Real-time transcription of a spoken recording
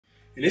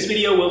In this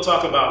video, we'll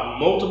talk about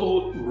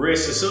multiple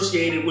risks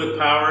associated with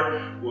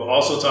power. We'll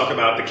also talk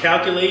about the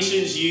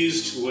calculations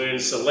used when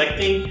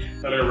selecting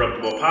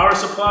uninterruptible power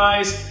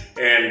supplies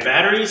and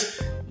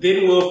batteries.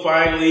 Then we'll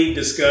finally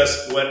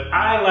discuss what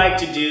I like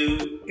to do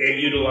and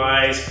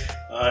utilize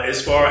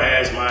as far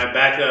as my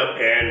backup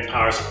and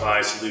power supply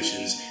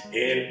solutions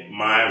in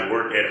my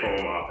work at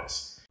home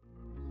office.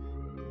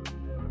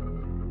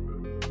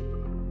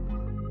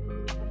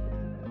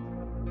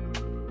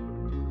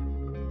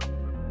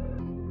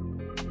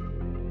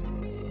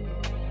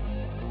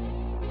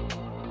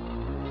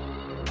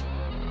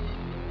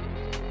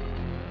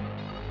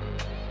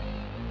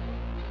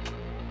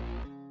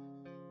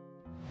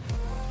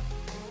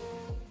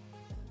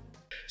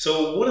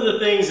 So one of the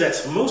things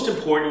that's most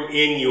important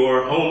in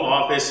your home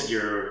office,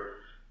 your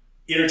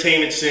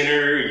entertainment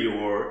center,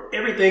 your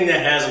everything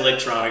that has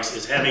electronics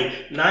is having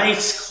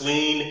nice,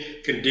 clean,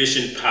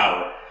 conditioned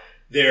power.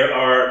 There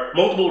are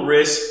multiple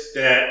risks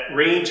that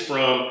range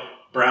from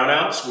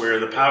brownouts where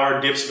the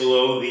power dips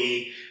below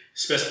the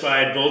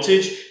specified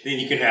voltage. Then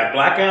you can have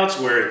blackouts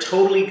where it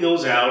totally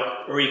goes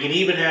out, or you can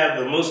even have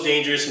the most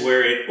dangerous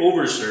where it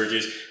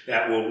oversurges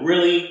that will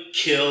really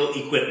kill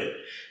equipment.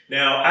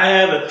 Now, I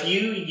have a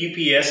few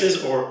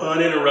UPSs or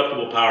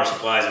uninterruptible power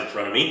supplies in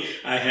front of me.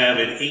 I have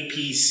an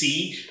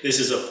APC. This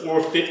is a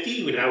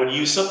 450, and I would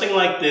use something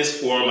like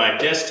this for my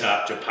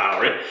desktop to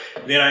power it.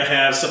 Then I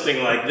have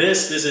something like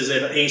this. This is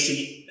an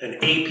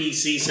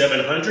APC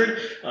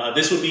 700.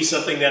 This would be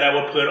something that I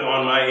would put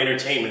on my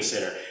entertainment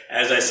center.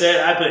 As I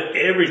said, I put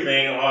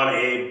everything on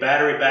a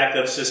battery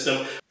backup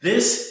system.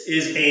 This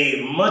is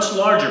a much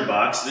larger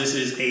box. This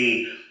is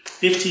a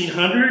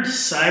 1500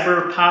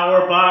 cyber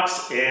power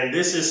box, and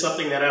this is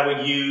something that I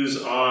would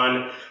use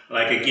on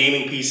like a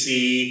gaming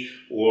PC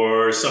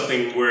or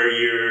something where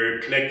you're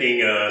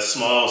connecting a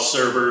small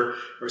server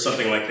or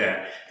something like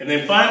that. And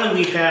then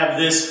finally we have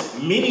this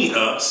mini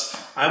ups.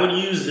 I would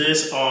use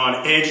this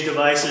on edge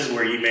devices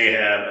where you may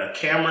have a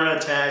camera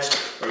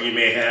attached or you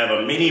may have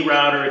a mini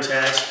router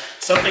attached.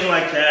 Something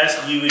like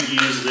that, you would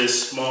use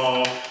this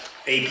small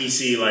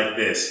APC like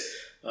this.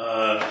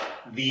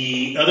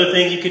 The other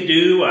thing you could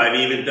do, I've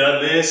even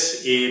done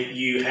this, if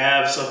you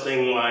have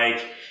something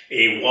like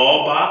a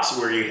wall box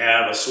where you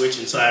have a switch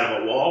inside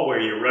of a wall where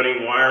you're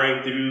running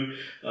wiring through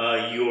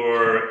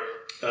your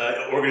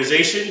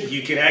organization,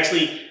 you can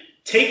actually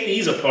take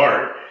these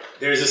apart.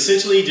 There's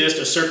essentially just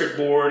a circuit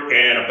board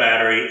and a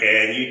battery,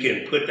 and you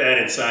can put that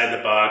inside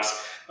the box,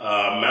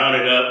 mount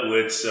it up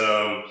with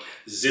some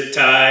zip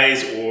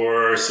ties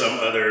or some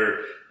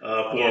other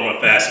form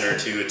of fastener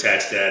to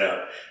attach that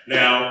up.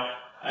 Now,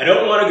 I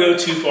don't want to go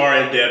too far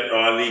in depth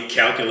on the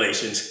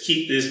calculations.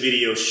 Keep this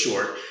video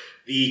short.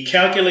 The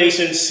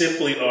calculations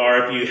simply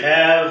are if you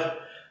have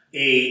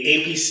a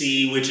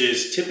APC, which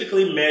is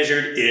typically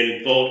measured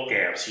in volt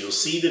amps. You'll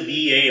see the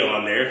VA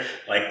on there.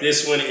 Like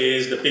this one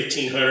is the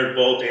 1500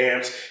 volt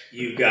amps.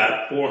 You've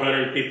got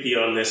 450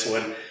 on this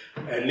one.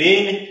 And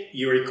then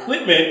your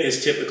equipment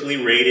is typically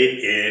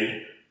rated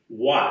in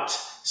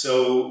watts.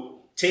 So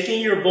taking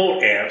your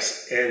volt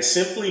amps and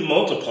simply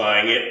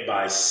multiplying it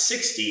by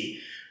 60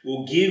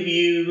 will give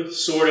you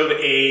sort of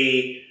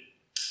a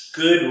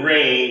good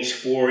range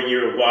for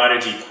your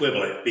wattage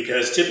equivalent,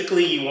 because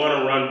typically you want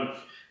to run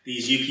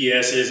these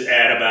UPSs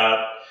at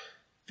about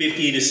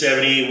 50 to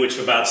 70, which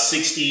is about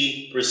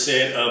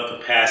 60% of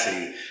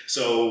capacity.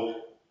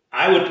 So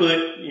I would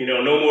put,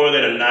 no more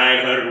than a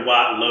 900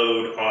 watt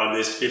load on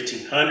this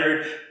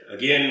 1500.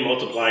 Again,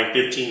 multiplying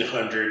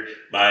 1500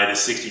 by the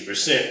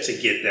 60% to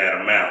get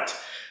that amount.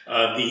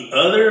 The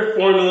other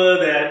formula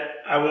that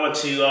I want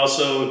to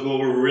also go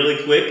over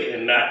really quick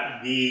and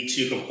not be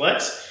too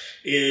complex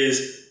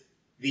is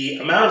the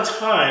amount of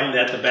time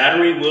that the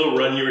battery will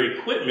run your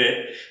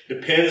equipment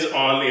depends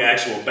on the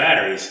actual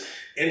batteries.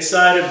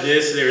 Inside of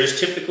this, there is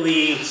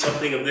typically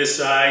something of this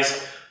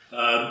size.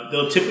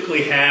 They'll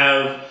typically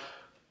have,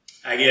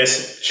 I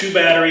guess, 2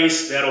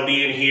 batteries that'll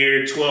be in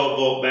here, 12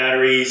 volt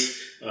batteries.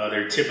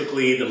 They're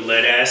typically the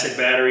lead acid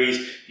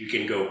batteries. You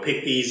can go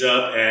pick these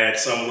up at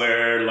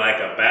somewhere like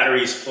a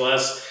Batteries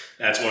Plus.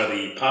 That's one of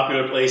the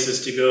popular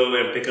places to go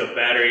and pick up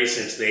batteries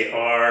since they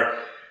are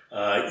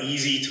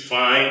easy to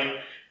find.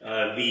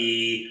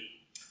 The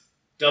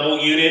double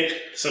unit,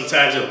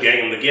 sometimes they'll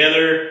gang them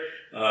together.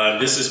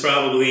 This is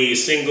probably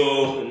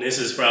single, and this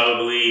is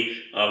probably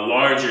a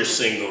larger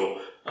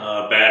single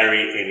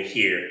battery in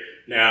here.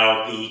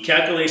 Now, the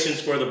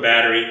calculations for the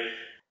battery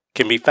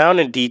can be found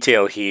in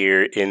detail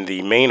here in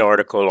the main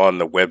article on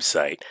the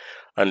website.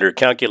 Under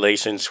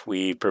calculations,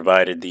 we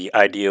provided the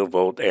ideal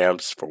volt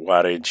amps for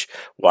wattage,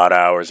 watt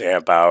hours,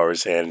 amp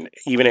hours, and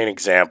even an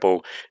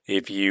example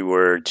if you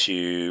were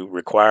to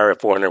require a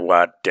 400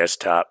 watt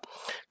desktop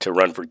to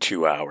run for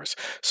 2 hours.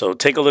 So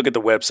take a look at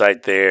the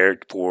website there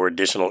for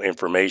additional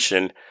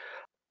information.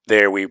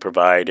 There we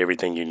provide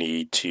everything you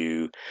need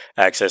to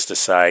access the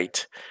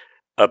site,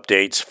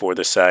 updates for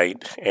the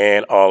site,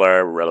 and all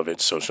our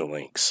relevant social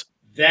links.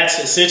 That's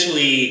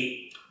essentially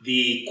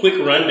the quick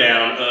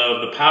rundown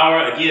of the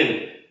power.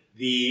 Again,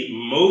 the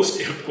most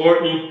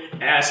important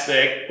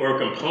aspect or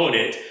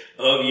component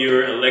of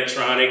your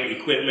electronic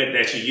equipment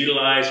that you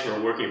utilize for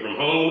working from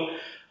home.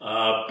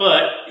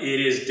 But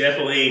it is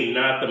definitely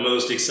not the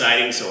most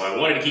exciting, so I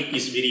wanted to keep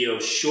this video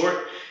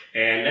short,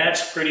 and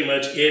that's pretty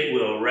much it.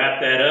 We'll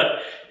wrap that up.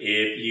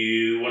 If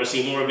you want to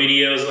see more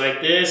videos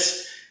like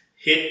this,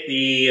 hit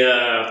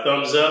the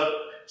thumbs up,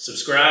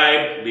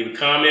 subscribe, leave a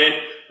comment,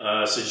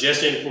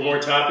 suggestion for more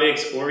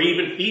topics, or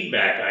even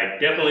feedback. I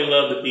definitely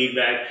love the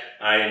feedback.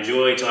 I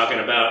enjoy talking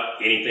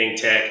about anything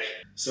tech.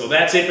 So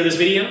that's it for this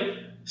video.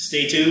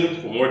 Stay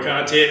tuned for more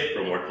content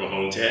from Work From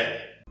Home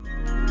Tech.